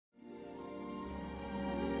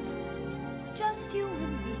just you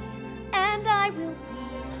and me, and I will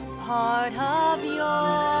be part of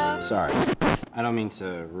your... Sorry, I don't mean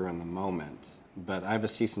to ruin the moment, but I have a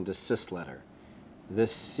cease and desist letter.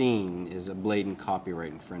 This scene is a blatant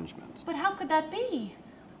copyright infringement. But how could that be?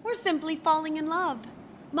 We're simply falling in love.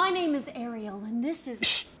 My name is Ariel, and this is...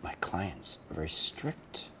 Shh! My clients are very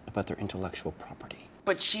strict about their intellectual property.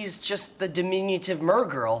 But she's just the diminutive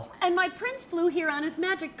mergirl. And my prince flew here on his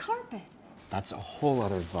magic carpet. That's a whole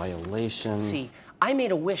other violation. See, I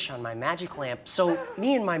made a wish on my magic lamp, so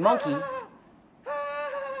me and my monkey...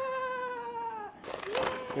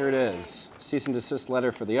 Here it is. Cease and desist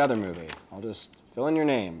letter for the other movie. I'll just fill in your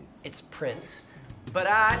name. It's Prince. But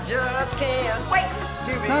I just can't wait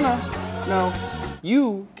to be... No.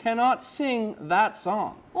 You cannot sing that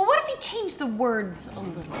song. Well, what if he changed the words a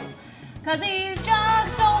little? 'Cause he's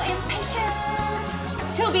just so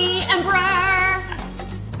impatient to be emperor.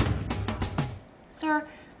 Sir,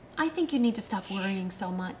 I think you need to stop worrying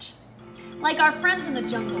so much. Like our friends in the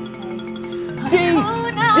jungle say. Cease!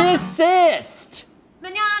 Desist!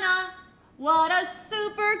 Mañana, what a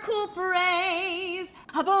super cool phrase.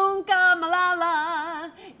 Habunka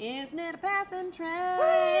malala, isn't it a passing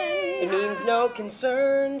trend? It means no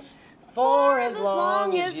concerns for as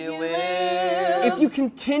long as you live. If you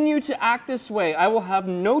continue to act this way, I will have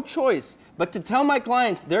no choice but to tell my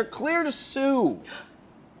clients they're clear to sue.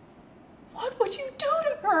 What would you do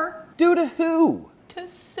to her? Do to who? To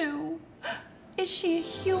Sue. Is she a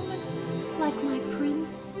human like my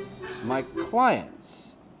prince? My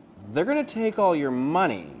clients. They're gonna take all your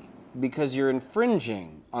money because you're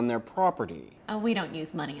infringing on their property. Oh, we don't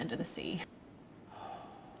use money under the sea.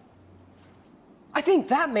 I think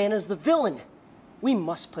that man is the villain. We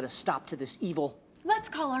must put a stop to this evil. Let's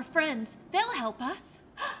call our friends. They'll help us.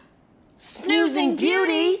 Snoozing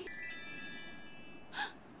beauty!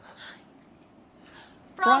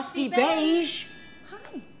 Frosty Beige!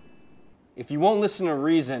 Hi. If you won't listen to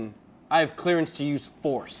reason, I have clearance to use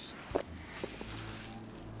force.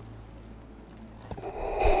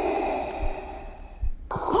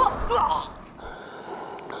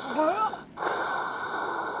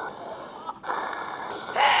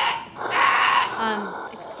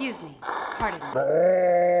 Excuse me. Pardon me.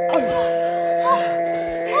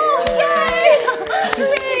 Yay!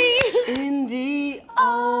 In the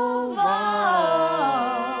oval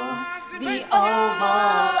The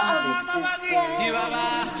oval of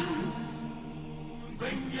existence.